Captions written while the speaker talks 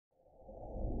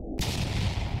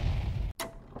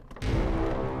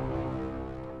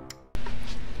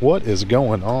What is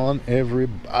going on,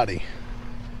 everybody?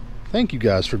 Thank you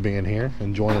guys for being here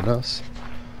and joining us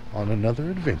on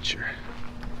another adventure.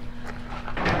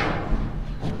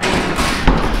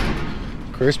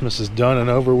 Christmas is done and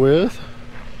over with.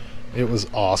 It was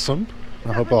awesome.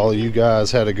 I hope all of you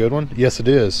guys had a good one. Yes, it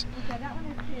is. Okay, that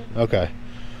one is too. Okay.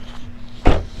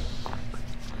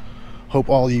 Hope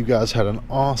all of you guys had an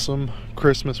awesome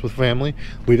Christmas with family.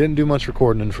 We didn't do much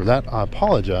recording, and for that I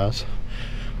apologize.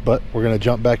 But we're going to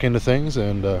jump back into things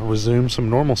and resume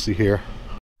some normalcy here.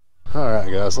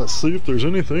 Alright guys, let's see if there's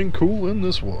anything cool in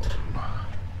this world.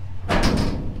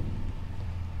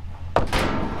 What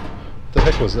the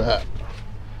heck was that?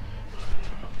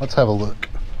 Let's have a look.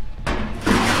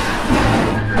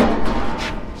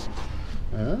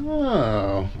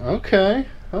 Oh, okay,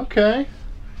 okay.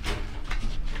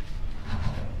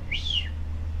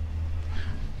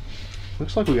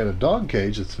 Looks like we got a dog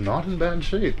cage that's not in bad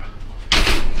shape.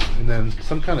 And then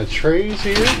some kind of trays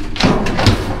here.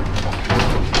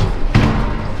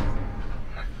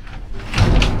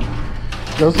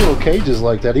 Those little cages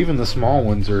like that, even the small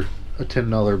ones, are a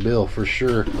 $10 bill for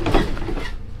sure.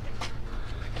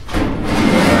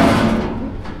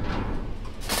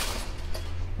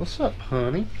 What's up,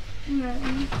 honey?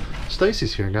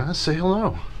 Stacy's here, guys. Say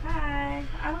hello. Hi.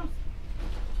 I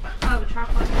have a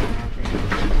chocolate in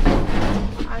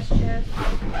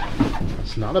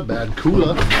It's not a bad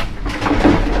cooler.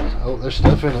 Oh, there's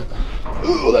stuff in it.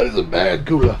 Oh, that is a bad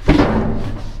cooler.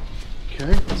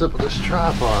 Okay, what's up with this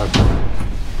tripod?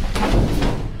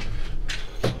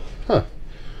 Huh.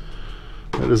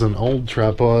 That is an old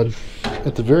tripod.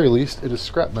 At the very least, it is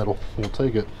scrap metal. We'll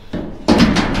take it.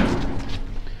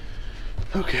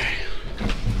 Okay.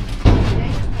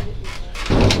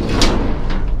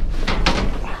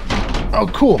 Oh,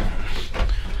 cool.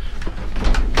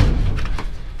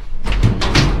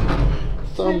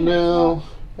 Thumbnail.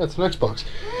 That's an Xbox,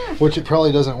 which it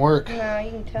probably doesn't work. No,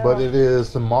 you can tell. But it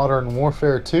is the Modern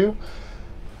Warfare 2,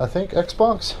 I think,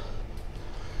 Xbox.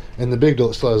 And the big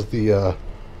deal still has the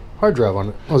hard drive on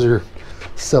it. Those are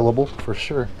sellable for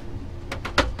sure.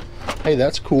 Hey,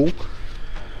 that's cool.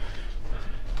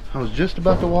 I was just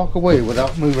about to walk away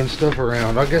without moving stuff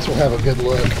around. I guess we'll have a good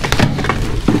look.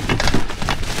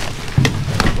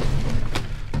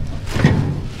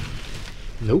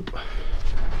 Nope.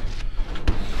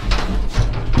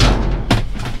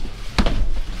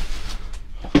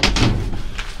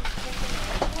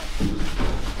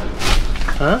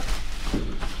 Huh?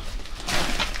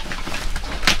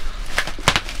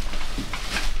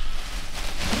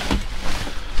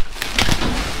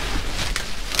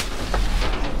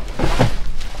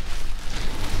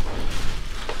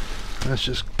 That's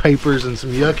just papers and some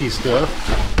yucky stuff.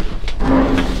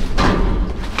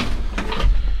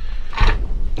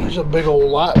 There's a big old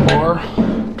light bar.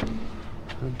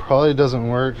 It probably doesn't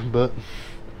work, but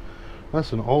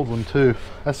that's an old one too.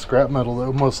 That's scrap metal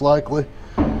though, most likely.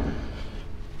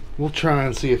 We'll try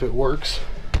and see if it works.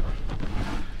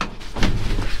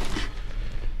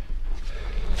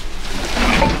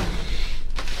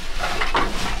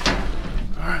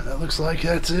 Alright, that looks like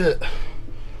that's it.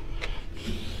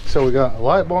 So we got a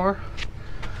light bar,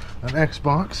 an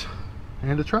Xbox,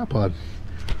 and a tripod.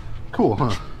 Cool,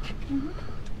 huh? Mm-hmm.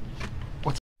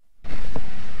 What's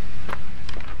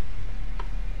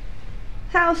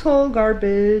household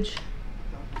garbage.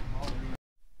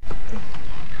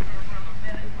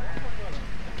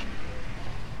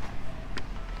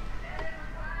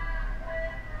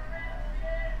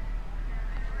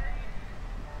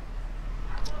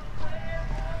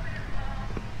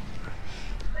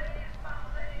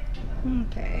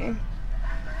 Okay.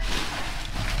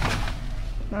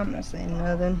 I'm not saying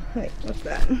nothing. Wait, what's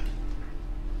that?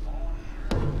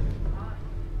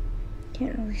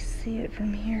 Can't really see it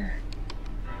from here.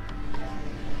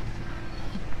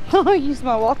 Oh, I used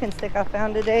my walking stick I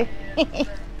found today.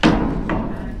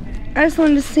 I just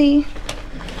wanted to see.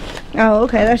 Oh,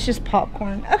 okay, that's just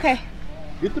popcorn. Okay.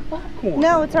 Get the popcorn.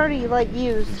 No, it's already like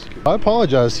used. I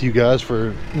apologize to you guys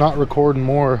for not recording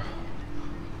more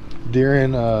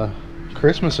during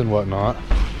Christmas and whatnot.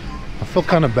 I feel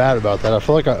kind of bad about that. I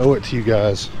feel like I owe it to you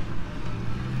guys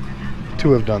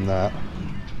to have done that.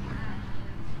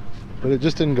 But it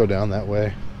just didn't go down that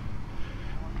way.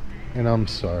 And I'm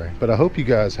sorry. But I hope you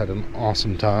guys had an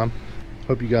awesome time.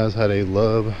 Hope you guys had a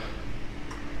love-filled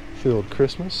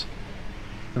Christmas.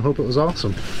 I hope it was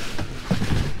awesome.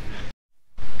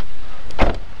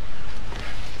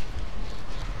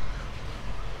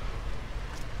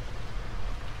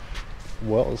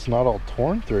 Well, it's not all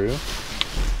torn through.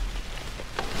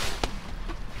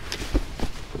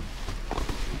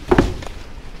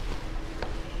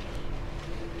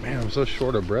 so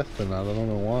short of breath tonight. I don't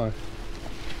know why.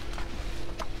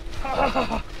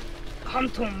 Oh, come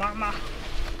to mama.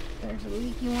 There's a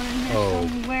leaky one in here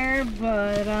somewhere,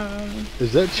 but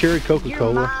is that cherry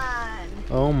Coca-Cola?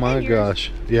 Oh my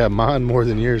gosh. Yeah, mine more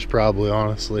than yours probably,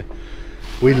 honestly.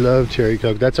 We love cherry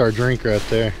Coke. That's our drink right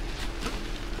there.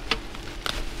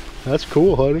 That's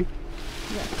cool, honey.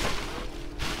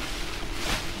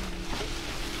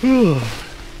 Yeah.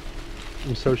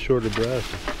 I'm so short of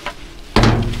breath.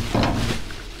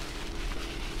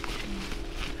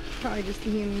 Probably just the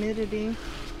humidity.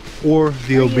 Or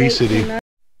the obesity.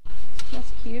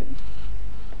 That's cute.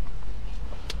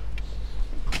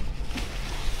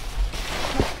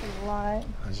 That's a lot.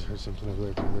 I just heard something over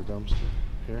there by the dumpster.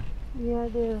 Here? Yeah, I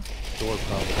do. Door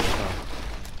probably. Huh?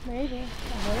 Maybe. I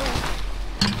hope.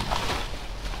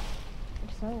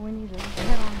 So we need to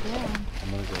head on down. I'm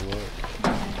gonna go look.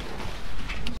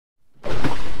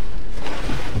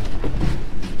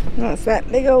 That's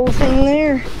that big old thing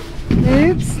there.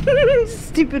 Oops.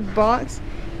 Stupid box.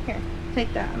 Here,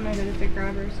 take that. I'm gonna go to the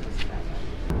grabbers.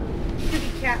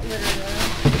 Pretty cat litter though.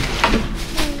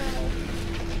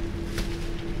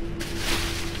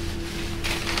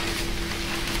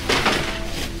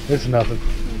 It's nothing.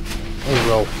 Let's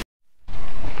roll.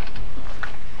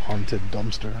 Haunted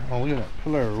dumpster. Oh, look at that.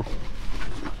 Hello.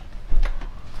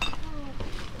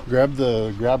 Grab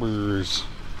the grabbers.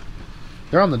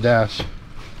 They're on the dash.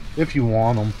 If you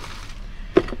want them.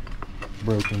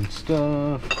 Broken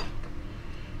stuff.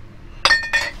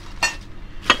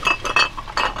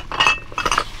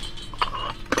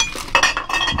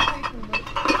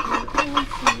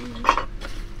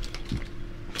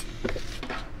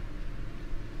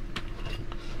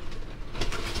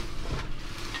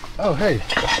 Oh, hey.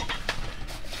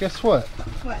 Guess what?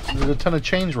 What? There's a ton of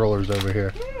change rollers over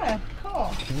here. Yeah,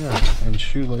 cool. Yeah, and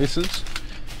shoelaces.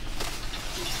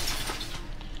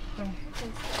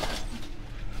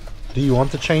 Do you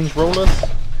want the change rollers?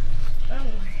 Oh,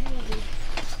 hey.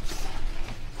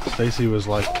 Stacy was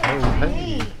like, oh,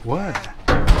 hey. What?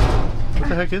 What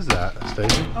the heck is that,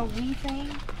 Stacy? A wee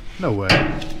thing? No way.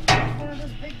 One of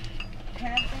those big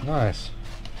pad things? Nice.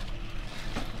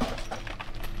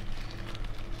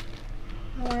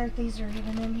 I wonder if these are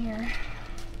even in here.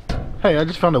 Hey, I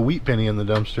just found a wheat penny in the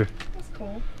dumpster. That's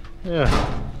cool. Yeah.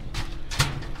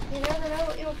 You never know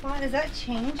what you'll find. Is that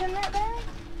change in that bag?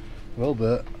 A little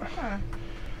bit. Huh.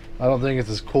 I don't think it's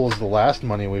as cool as the last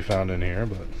money we found in here,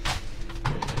 but...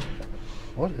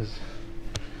 What is...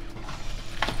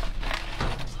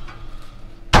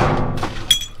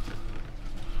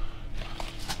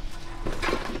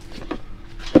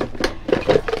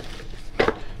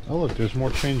 Oh look, there's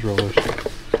more change rollers.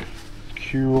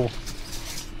 Cool.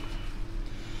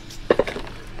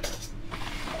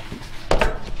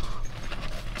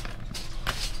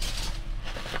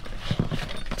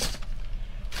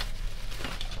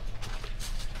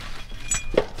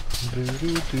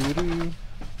 Doo-doo-doo-doo.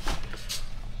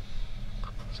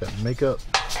 Is that makeup?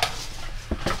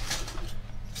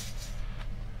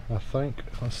 I think.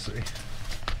 Let's see.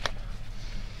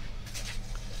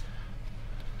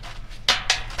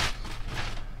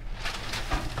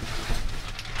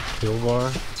 Pill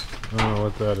bar? I don't know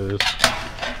what that is.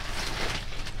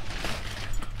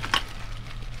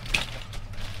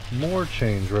 More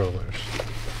change rollers.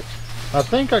 I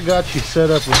think I got you set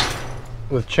up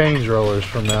with change rollers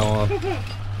from now on.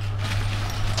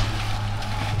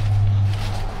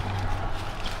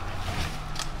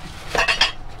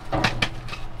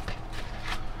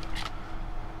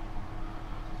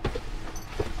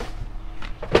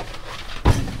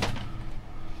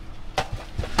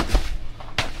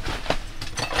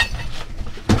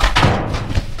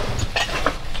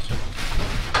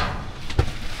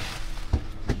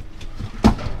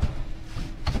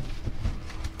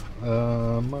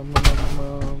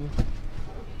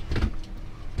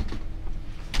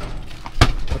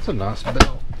 That's a nice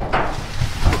belt.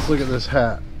 Let's look at this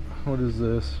hat. What is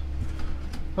this?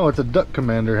 Oh, it's a Duck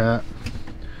Commander hat.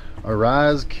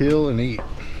 Arise, kill, and eat.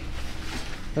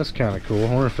 That's kind of cool. I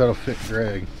wonder if that'll fit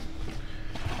Greg.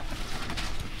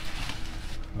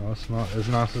 Oh, it's not as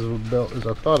nice as a belt as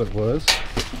I thought it was.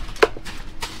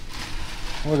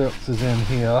 What else is in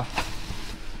here?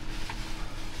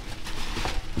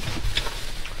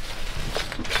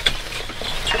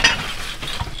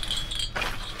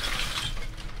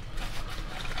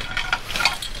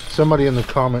 Somebody in the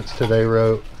comments today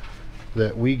wrote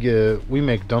that we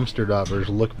make dumpster divers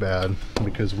look bad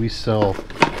because we sell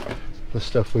the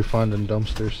stuff we find in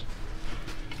dumpsters.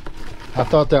 I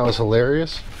thought that was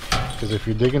hilarious because if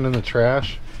you're digging in the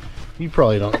trash, you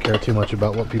probably don't care too much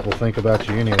about what people think about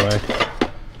you anyway.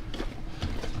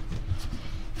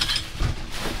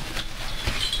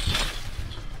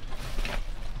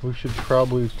 we should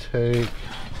probably take,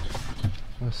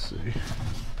 let's see.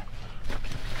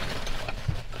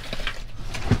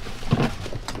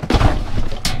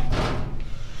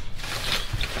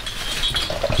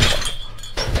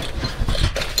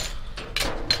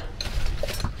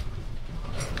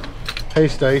 Hey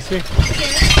Stacy.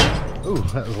 Ooh,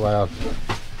 that was loud.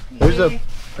 There's a,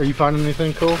 are you finding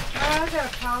anything cool? I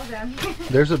got a pile down here.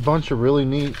 There's a bunch of really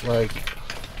neat, like,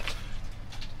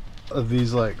 of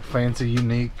these like fancy,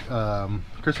 unique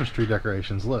Christmas tree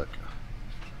decorations. Look.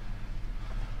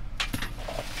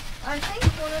 I think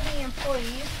one of the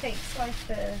employees takes like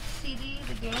the CD,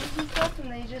 the games and stuff, and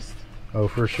they just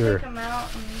For sure. take them out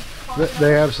and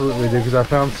They absolutely do, because I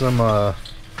found some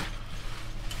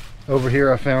over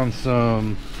here. I found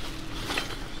some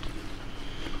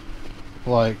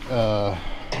like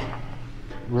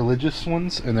religious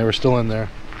ones, and they were still in there.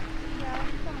 Yeah,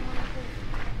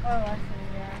 oh, I see,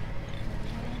 yeah.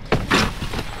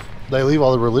 They leave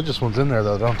all the religious ones in there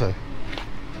though, don't they?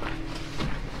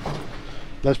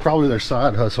 That's probably their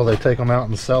side hustle. They take them out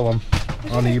and sell them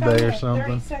on eBay or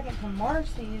something. 30-second from Mars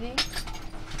CD.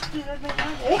 Dude, that'd make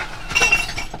my day.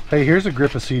 Hey, here's a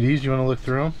grip of CDs. You want to look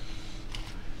through them?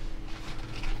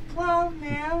 Well,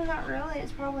 no, not really.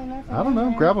 It's probably nothing. I don't know. in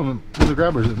there. Grab them with the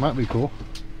grabbers. It might be cool.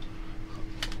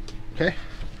 Okay.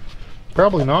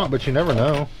 Probably not, but you never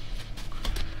know.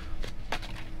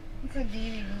 It's a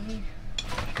DVD.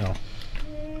 No.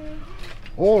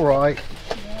 All right.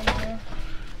 Yeah,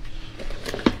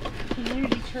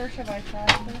 Community church, have I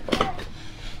tried it?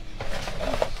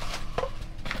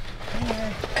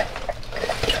 Yeah.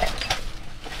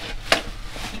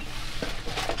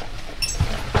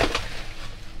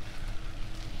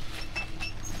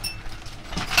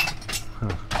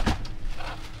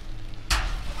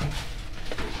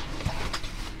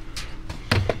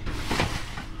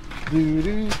 Do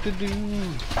do do do.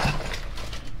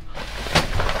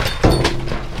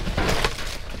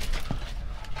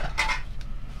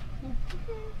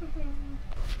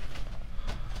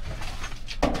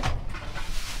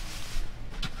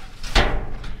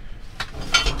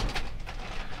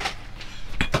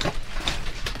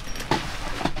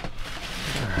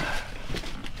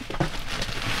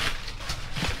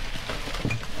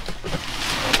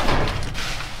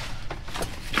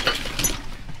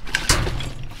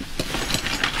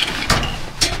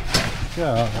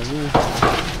 Yeah,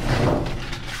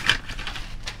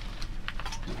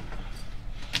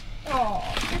 Oh,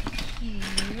 that's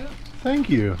cute. thank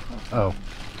you. Oh,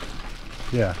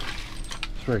 yeah,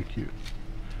 it's very cute.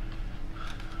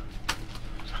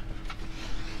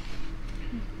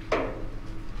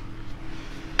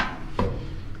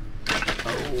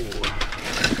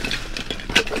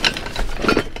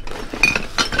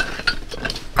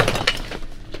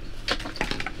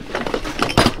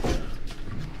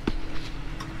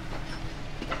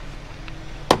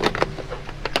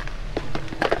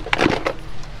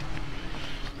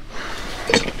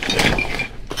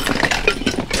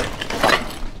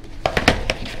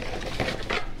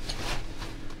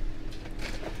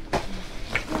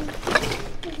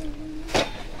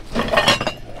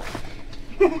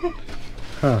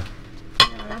 Huh.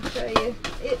 I'll show you.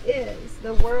 It is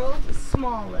the world's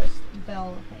smallest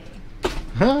bell hay.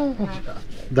 Huh.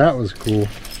 That was cool.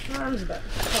 Arms about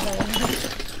tall.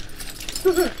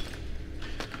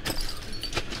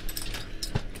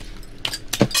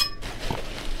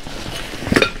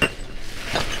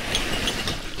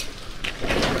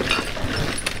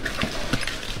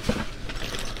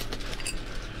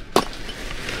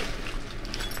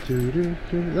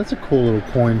 That's a cool little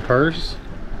coin purse.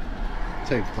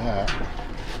 Take that.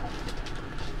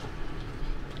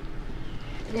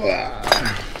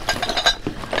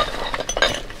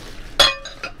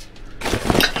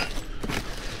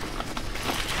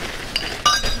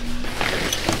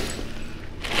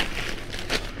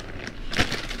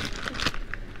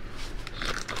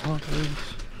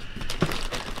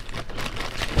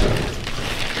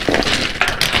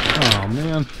 Oh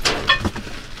man,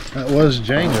 that was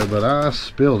Jenga, but I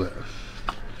spilled it.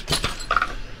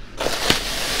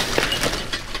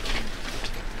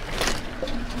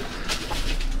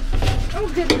 Oh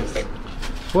goodness.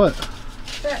 What?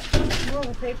 That roll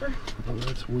of paper. Oh,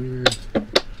 that's weird.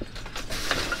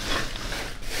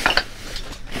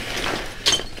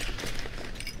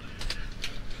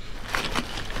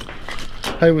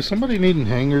 Hey, was somebody needing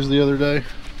hangers the other day?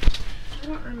 I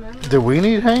don't remember. Did we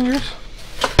need hangers?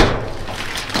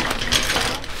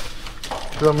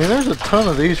 'Cause, I mean, there's a ton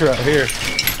of these right here.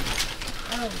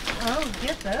 Oh,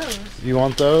 get those. You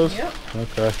want those? Yep.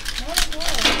 Okay. Oh,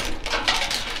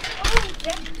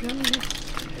 thank goodness.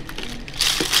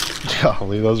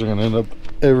 Golly, those are gonna end up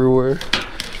everywhere.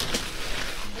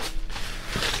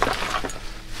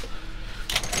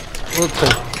 we'll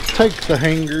take the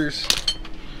hangers.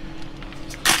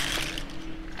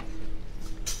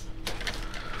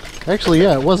 Actually,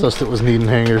 yeah, it was us that was needing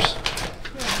hangers.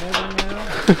 You'll never know.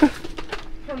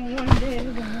 From one day to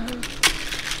the next.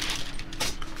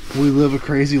 We live a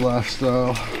crazy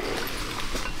lifestyle.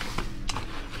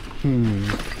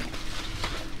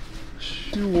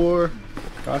 Sure.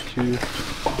 Got you.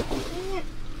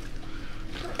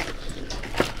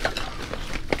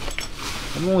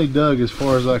 I'm only dug as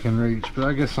far as I can reach, but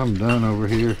I guess I'm done over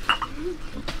here.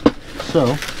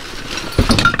 So,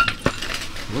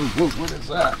 whoa, what is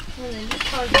that? Well, they just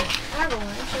caused an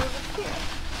avalanche over here.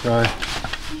 Sorry.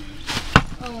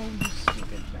 Oh, you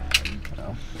stupid bag.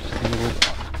 No, just a little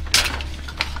dog.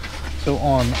 So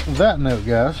on that note,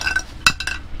 guys,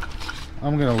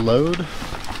 I'm gonna load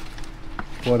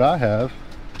what I have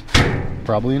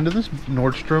probably into this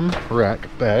Nordstrom rack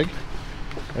bag,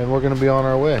 and we're gonna be on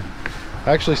our way.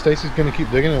 Actually, Stacy's gonna keep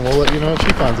digging, and we'll let you know if she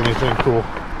finds anything cool.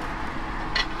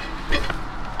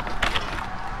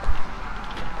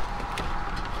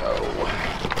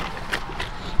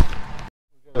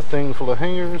 We got a thing full of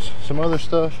hangers, some other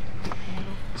stuff.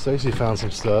 Stacy found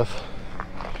some stuff.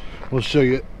 We'll show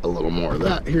you a little more of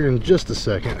that here in just a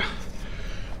second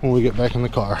when we get back in the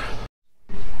car.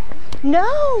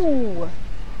 No!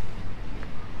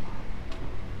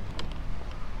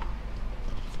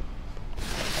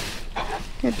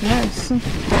 Goodness.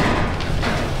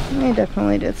 I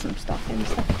definitely did some stocking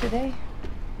stuff today.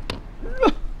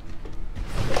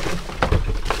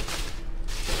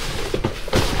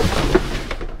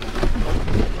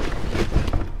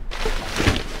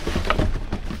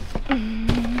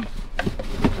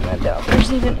 I doubt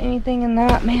there's even anything in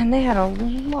that. Man, they had a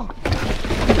lot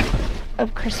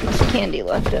of Christmas candy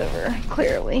left over,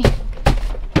 clearly.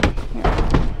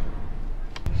 Yeah.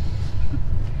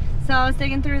 So I was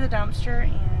digging through the dumpster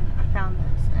and I found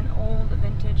this, an old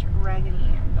vintage Raggedy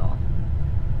Ann doll.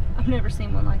 I've never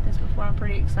seen one like this before. I'm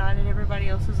pretty excited. Everybody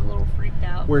else is a little freaked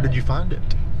out. Where did you find it?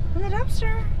 In the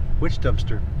dumpster. Which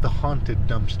dumpster? The haunted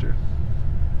dumpster.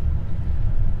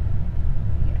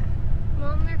 Yeah.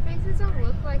 Mom, their faces don't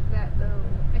look like that though.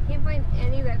 I can't find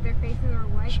any that their faces are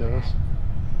like Show us. that.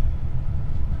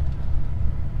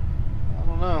 I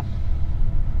don't know.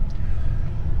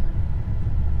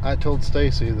 I told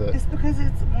Stacy that It's because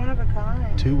it's one of a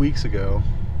kind. 2 weeks ago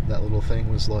that little thing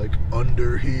was like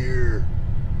under here.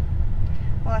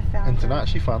 Well, I found And her. tonight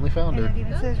she finally found And her. it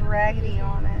even says Raggedy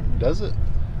on it. Does it?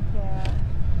 Yeah.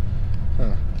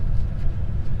 Huh.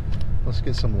 Let's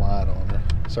get some light on her.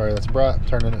 Sorry, that's bright. I'm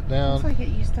turning it down. Looks like it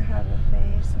used to have a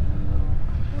face and a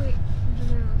little... Wait,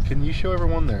 no. Can you show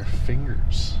everyone their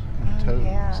fingers and Oh, toes?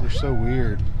 yeah. They're so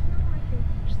weird.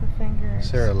 Just the fingers.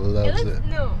 Sarah It loves looks, it.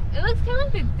 no, it looks kind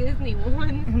of like a Disney one.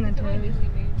 And the It's only toes. Disney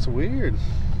made. It's weird.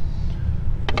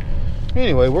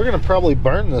 Anyway, we're gonna probably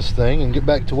burn this thing and get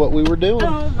back to what we were doing.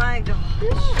 Oh my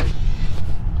gosh.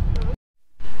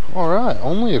 Alright,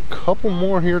 only a couple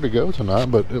more here to go tonight,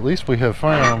 but at least we have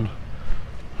found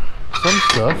some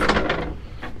stuff.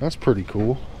 That's pretty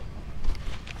cool.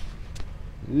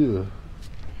 Yeah.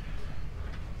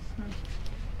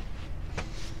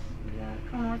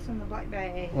 Come on, what's in the black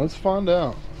bag? Let's find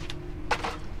out.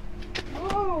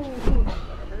 Oh,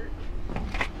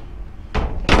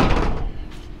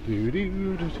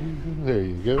 There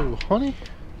you go, honey.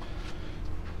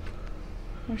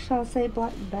 or shall I say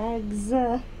black bags?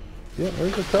 Yeah,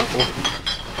 there's a couple.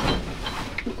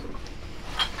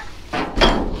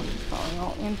 Probably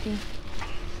all empty.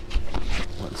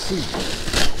 Let's see.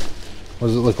 What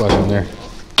does it look like in there?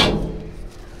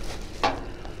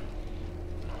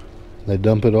 They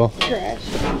dump it all? Trash.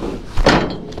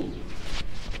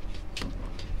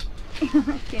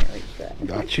 I can't reach that.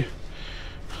 Got you.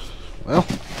 Well,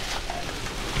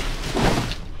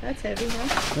 That's heavy,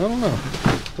 huh? I don't know.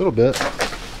 A little bit.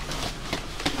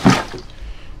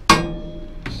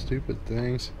 Stupid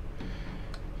things.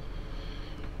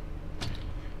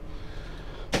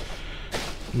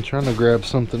 I'm trying to grab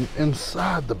something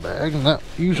inside the bag, and that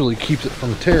usually keeps it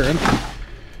from tearing.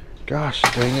 Gosh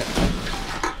dang it.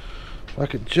 If I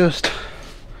could just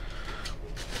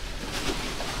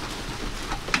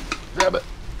grab it.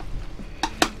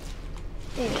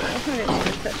 Yeah, I didn't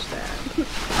even touch that.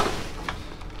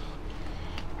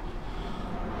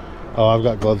 Oh, I've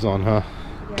got gloves on, huh?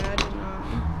 Yeah, I did not.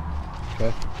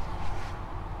 Okay.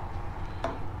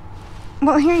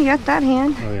 Well, here, you got that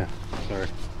hand. Oh yeah, sorry.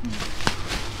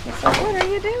 It's like, what are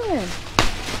you doing?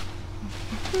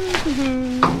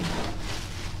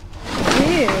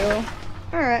 Ew.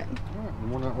 Alright. Alright,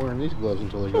 we're not wearing these gloves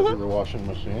until they go through the washing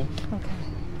machine. Okay.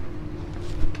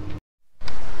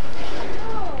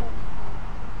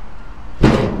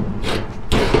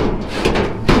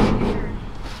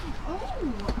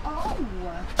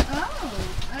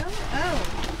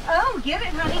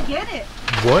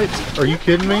 What? Are you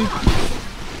kidding me?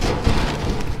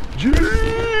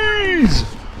 Jeez!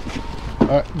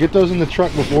 Alright, get those in the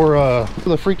truck before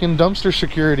the freaking dumpster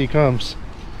security comes.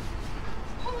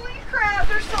 Holy crap,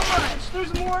 there's so much.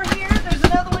 There's more here. There's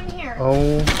another one here.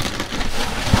 Oh.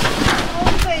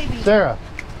 Oh, baby. Sarah,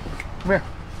 come here.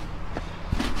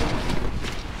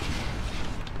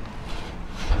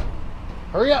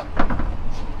 Hurry up.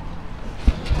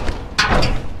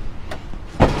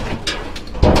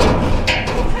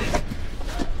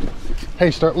 Hey,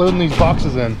 start loading these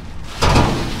boxes in.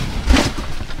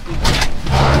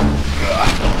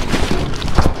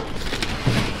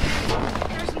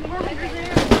 There's more under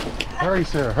there. Hurry,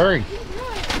 Sarah, hurry.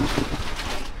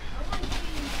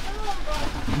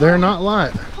 They're not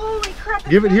light. Holy crap.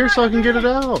 Give it here so I can get it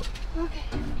out. Okay.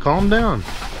 Calm down.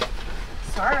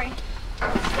 Sorry.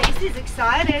 Stacy's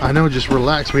excited. I know, just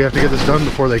relax. We have to get this done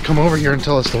before they come over here and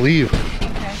tell us to leave.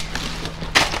 Okay.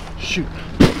 Shoot.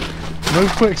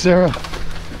 Move quick, Sarah.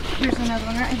 Here's another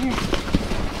one right here.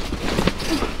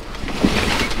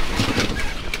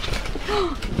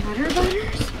 Butters.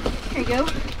 Here you go.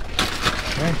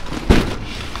 Okay.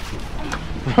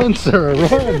 Run, Sarah,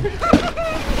 run.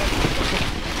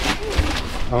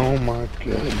 Oh my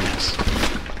goodness.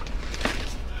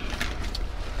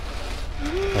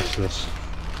 Watch this.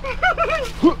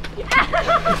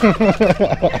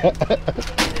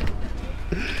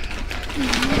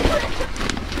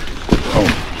 Oh.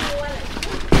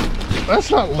 That's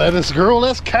not lettuce, girl,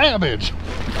 that's cabbage.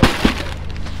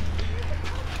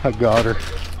 I got her.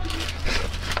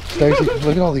 Stacy,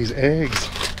 look at all these eggs.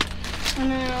 I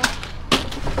know.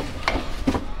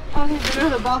 Oh, there's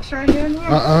another box right here in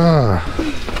here.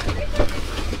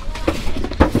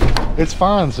 It's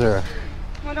fine, Sarah.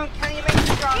 Well, don't can you make it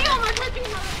strong?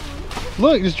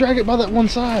 Look, just drag it by that one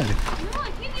side.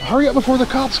 Hurry up before the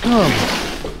cops come.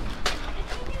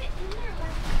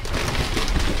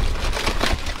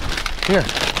 Here.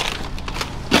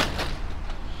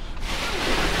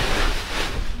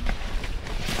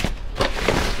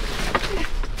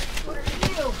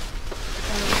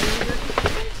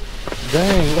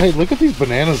 Dang, hey, look at these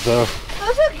bananas though.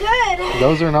 Those are good.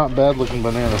 Those are not bad looking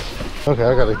bananas. Okay,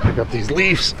 I gotta pick up these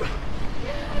leaves.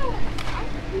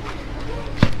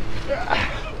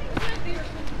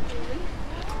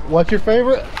 What's your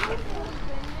favorite?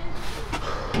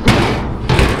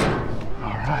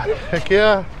 Alright, heck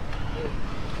yeah.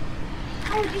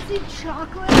 Oh, did you see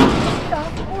chocolate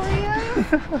stuffed Oreos?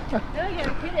 No, you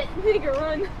gotta hit it. You can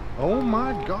run. Oh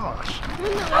my gosh.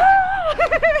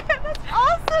 That's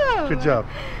awesome. Good job.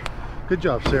 Good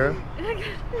job, Sarah.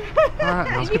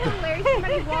 Alright, let's It'd be get the... hilarious if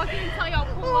somebody walked in until y'all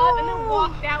pull up and then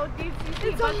walked out with these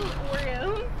 2 bucks of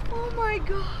Oreos. Oh my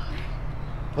god.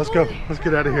 Let's go. Let's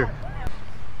get out of here.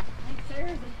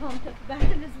 Sarah's as pumped up about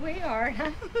it as we are.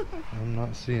 I'm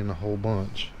not seeing a whole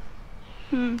bunch.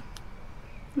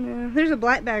 Yeah, there's a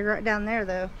black bag right down there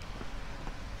though.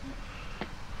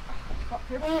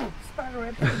 Spider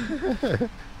web.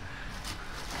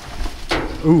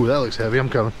 Ooh, that looks heavy. I'm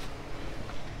coming.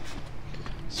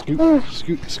 Scoot,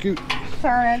 scoot, scoot.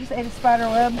 Sorry, I just ate a spider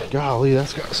web. Golly,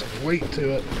 that's got some weight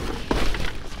to it.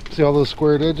 See all those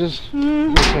squared edges?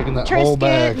 Mm-hmm. We're taking that whole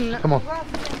bag. Come on.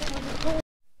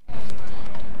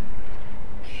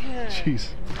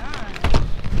 Jeez.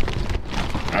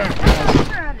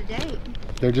 They're out of date.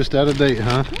 They're just out of date,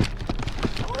 huh?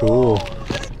 Cool.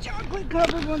 The chocolate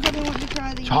covered ones. I've been wanting to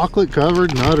try these. Chocolate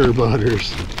covered Nutter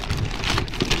Butters.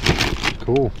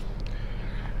 Cool.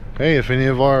 Hey, if any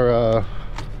of our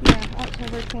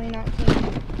October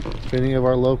 2019. if any of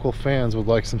our local fans would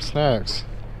like some snacks,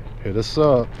 hit us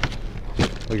up.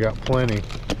 We got plenty.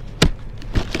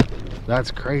 That's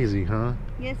crazy, huh?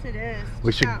 Yes, it is.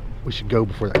 We should go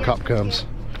before that cop comes.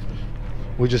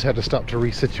 We just had to stop to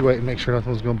resituate and make sure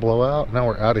nothing was going to blow out. Now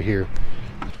we're out of here.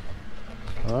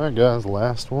 Alright guys,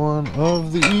 last one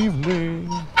of the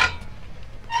evening.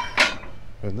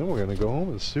 And then we're going to go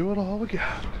home and see what all we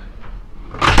got.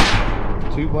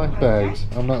 2 black bags.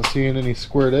 I'm not seeing any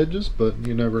squared edges, but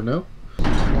you never know.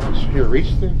 Here,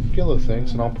 reach the yellow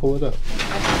things and I'll pull it up. Sounds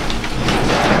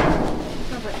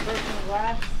like broken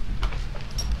glass.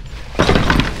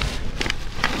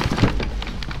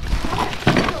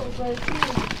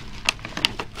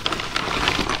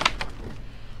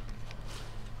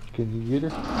 Can you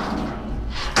get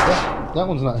her? That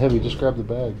one's not heavy, just grab the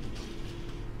bag.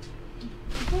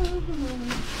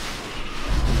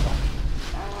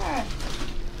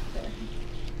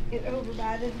 Get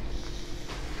overbited.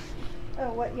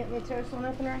 Oh, what? You want me to toast one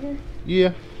open right here?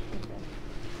 Yeah.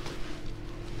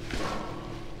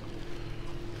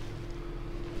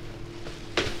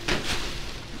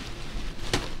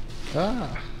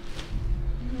 Ah.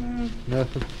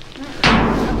 Nothing? Not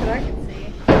that I can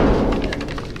see.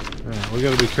 Alright, we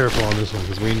gotta be careful on this one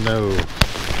because we know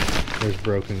there's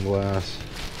broken glass.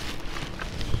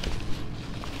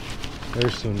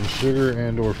 There's some sugar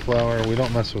and or flour. We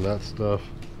don't mess with that stuff.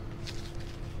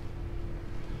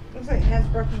 Looks like it has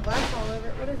broken glass all over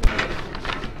it. What is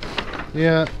it?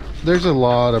 Yeah, there's a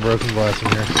lot of broken glass in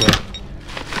here, so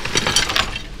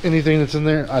anything that's in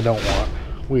there, I don't want.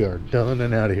 We are done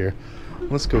and out of here.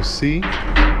 Let's go see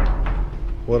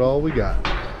what all we got.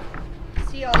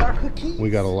 See all our cookies? We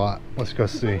got a lot. Let's go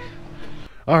see.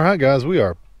 Alright guys, we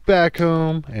are back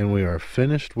home and we are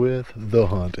finished with the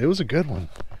hunt. It was a good one.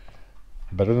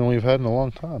 Better than we've had in a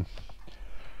long time.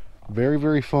 Very,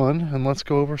 very fun. And let's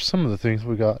go over some of the things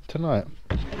we got tonight.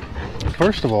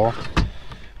 First of all,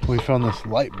 we found this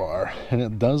light bar, and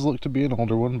it does look to be an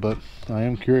older one, but I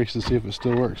am curious to see if it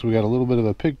still works. We got a little bit of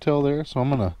a pigtail there, so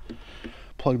I'm gonna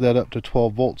plug that up to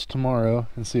 12 volts tomorrow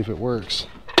and see if it works.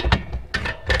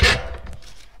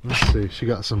 Let's see, she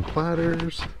got some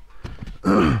platters.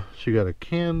 She got a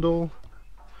candle.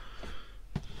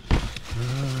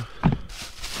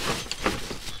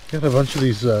 Got a bunch of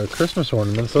these Christmas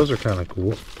ornaments. Those are kind of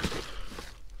cool.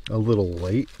 A little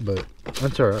late, but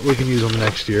that's alright. We can use them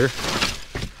next year.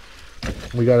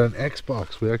 We got an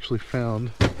Xbox. We actually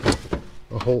found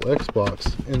a whole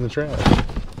Xbox in the trash,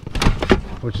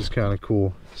 which is kind of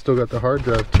cool. Still got the hard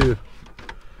drive too.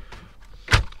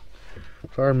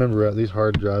 If I remember right, these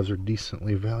hard drives are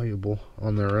decently valuable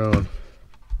on their own.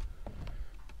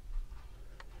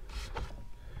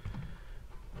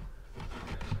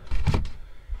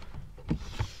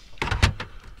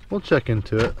 We'll check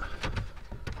into it.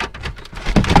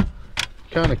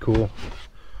 Kind of cool.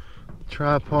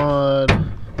 Tripod.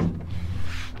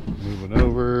 Moving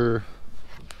over.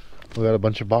 We got a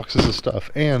bunch of boxes of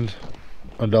stuff and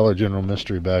a Dollar General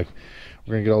mystery bag.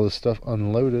 We're gonna get all this stuff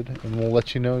unloaded and we'll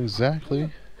let you know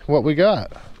exactly what we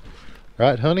got.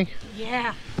 Right, honey?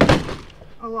 Yeah.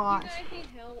 A lot. You guys need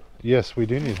help. Yes, we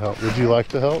do need help. Would you like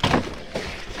to help?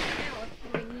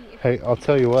 Yeah, Hey, I'll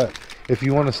tell you what. If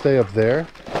you want to stay up there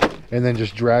and then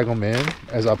just drag them in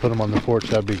as I put them on the porch,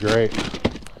 that'd be great.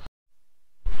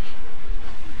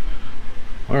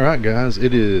 Alright guys,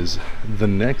 it is the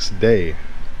next day.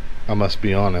 I must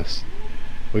be honest.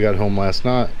 We got home last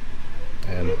night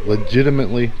and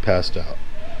legitimately passed out.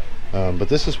 But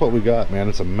this is what we got, man.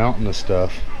 It's a mountain of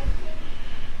stuff.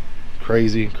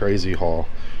 Crazy, crazy haul.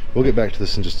 We'll get back to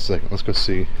this in just a second. Let's go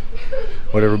see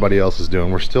what everybody else is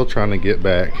doing. We're still trying to get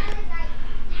back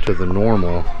to the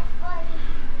normal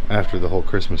after the whole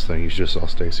Christmas thing. You just saw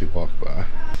Stacy walk by.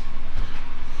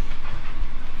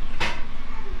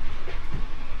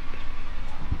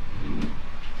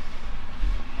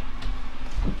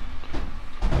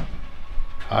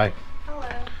 Hi. Hello.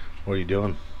 What are you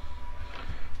doing?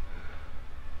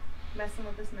 Messing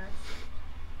with this mess.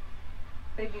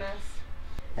 Big mess.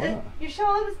 Why not? You're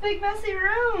showing this big messy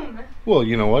room. Well,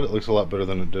 you know what? It looks a lot better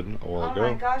than it did a while ago.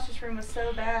 Oh my gosh, this room was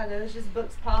so bad. There was just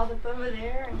books piled up over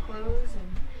there and clothes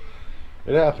and...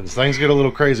 It happens. Things get a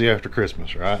little crazy after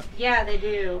Christmas, right? Yeah, they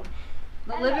do.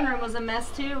 The living room was a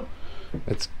mess too.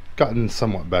 It's gotten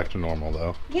somewhat back to normal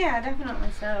though. Yeah, definitely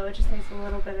so. It just takes a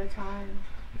little bit of time.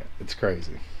 Yeah, it's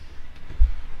crazy.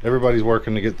 Everybody's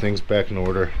working to get things back in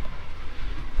order.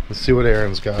 Let's see what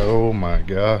Aaron's got. Oh my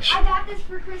gosh. I got this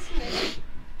for Christmas.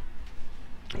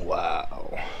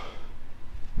 Wow.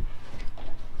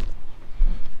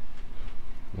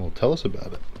 Well, tell us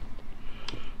about it.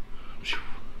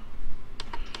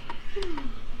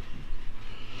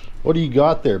 What do you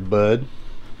got there, bud?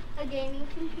 A gaming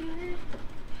computer.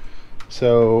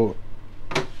 So,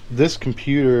 this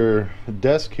computer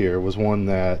desk here was one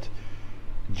that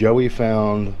Joey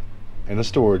found in a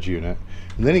storage unit.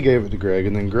 And then he gave it to Greg,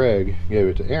 and then Greg gave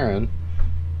it to Aaron.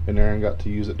 And Aaron got to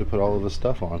use it to put all of his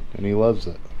stuff on. And he loves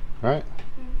it, right?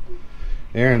 Mm-hmm.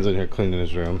 Aaron's in here cleaning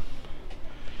his room.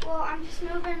 Well, I'm just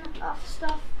moving off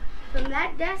stuff from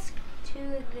that desk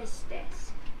to this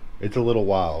desk. It's a little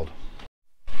wild.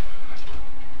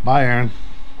 Bye, Aaron.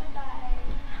 Bye-bye.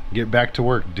 Get back to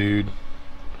work, dude.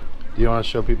 Do you want to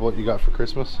show people what you got for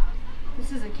Christmas?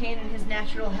 This is a cane in his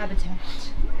natural habitat.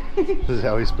 This is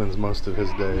how he spends most of his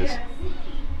days.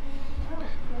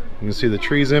 You can see the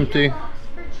tree's empty.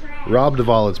 Robbed of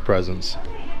all its presents.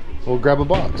 We'll grab a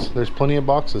box. There's plenty of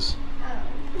boxes.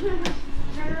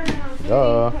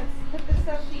 Duh. Put this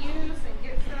stuff to use and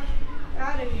get stuff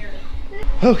out of here.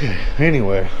 Okay,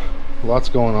 anyway. Lots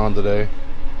going on today.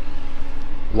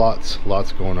 Lots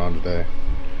going on today.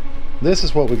 This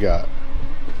is what we got.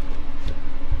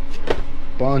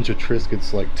 Bunch of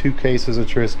Triscuits, like 2 cases of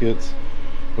Triscuits.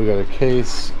 We got a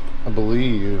case, I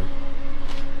believe,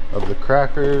 of the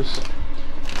crackers,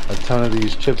 a ton of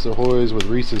these Chips Ahoy's with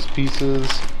Reese's Pieces,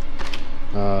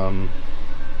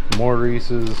 more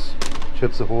Reese's,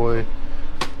 Chips Ahoy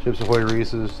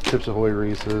Reese's, Chips Ahoy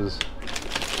Reese's.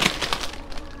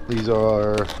 These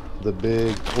are the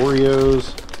big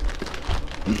Oreos.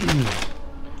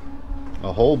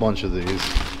 A whole bunch of these.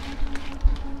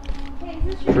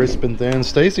 Crisp and thin.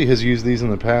 Stacy has used these in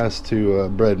the past to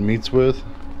bread meats with,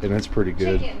 and it's pretty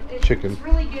good. Chicken. It's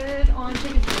really good on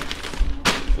chicken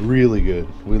strips. Really good.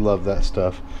 We love that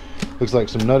stuff. Looks like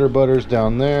some Nutter Butters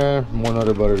down there. More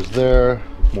Nutter Butters there.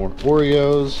 More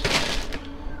Oreos.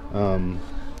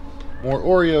 More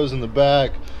Oreos in the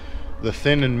back. The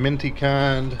thin and minty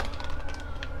kind.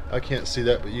 I can't see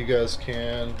that, but you guys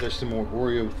can. There's some more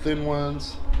Oreo thin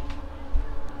ones.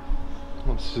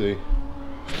 Let's see.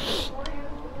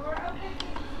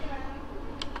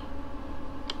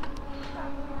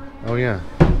 Oh yeah,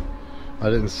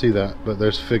 I didn't see that, but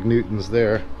there's Fig Newtons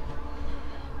there.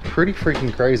 Pretty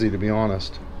freaking crazy, to be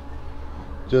honest.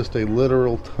 Just a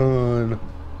literal ton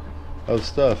of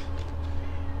stuff.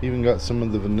 Even got some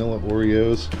of the vanilla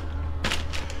Oreos.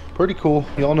 Pretty cool.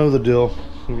 Y'all know the deal.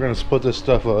 We're gonna split this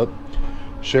stuff up,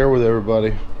 share with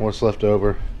everybody what's left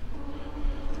over.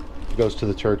 It goes to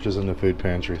the churches and the food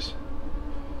pantries.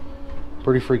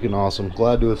 Pretty freaking awesome.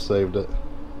 Glad to have saved it.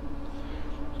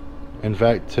 In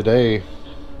fact, today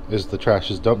is the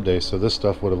trash is dump day, so this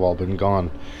stuff would have all been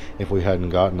gone if we hadn't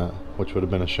gotten it, which would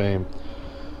have been a shame.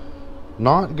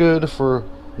 Not good for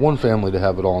one family to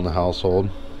have it all in the household.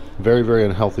 Very, very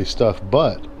unhealthy stuff,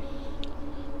 but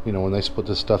you know, when they split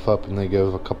this stuff up and they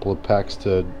give a couple of packs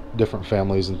to different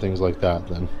families and things like that,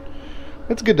 then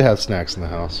it's good to have snacks in the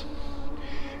house.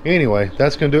 Anyway,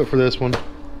 that's gonna do it for this one.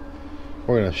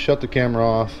 We're gonna shut the camera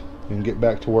off and get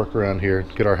back to work around here,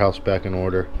 get our house back in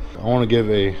order. I want to give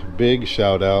a big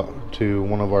shout out to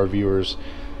one of our viewers,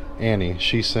 Annie.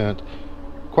 She sent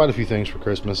quite a few things for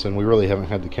Christmas, and we really haven't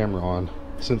had the camera on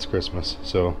since Christmas,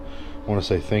 so I want to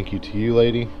say thank you to you,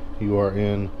 lady. You are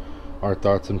in our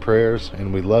thoughts and prayers,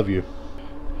 and we love you.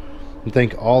 And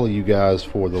thank all of you guys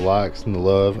for the likes and the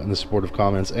love and the supportive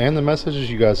comments and the messages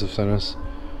you guys have sent us.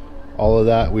 All of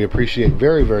that we appreciate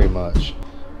very, very much.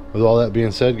 With all that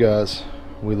being said, guys,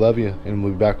 we love you, and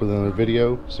we'll be back with another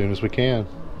video as soon as we can.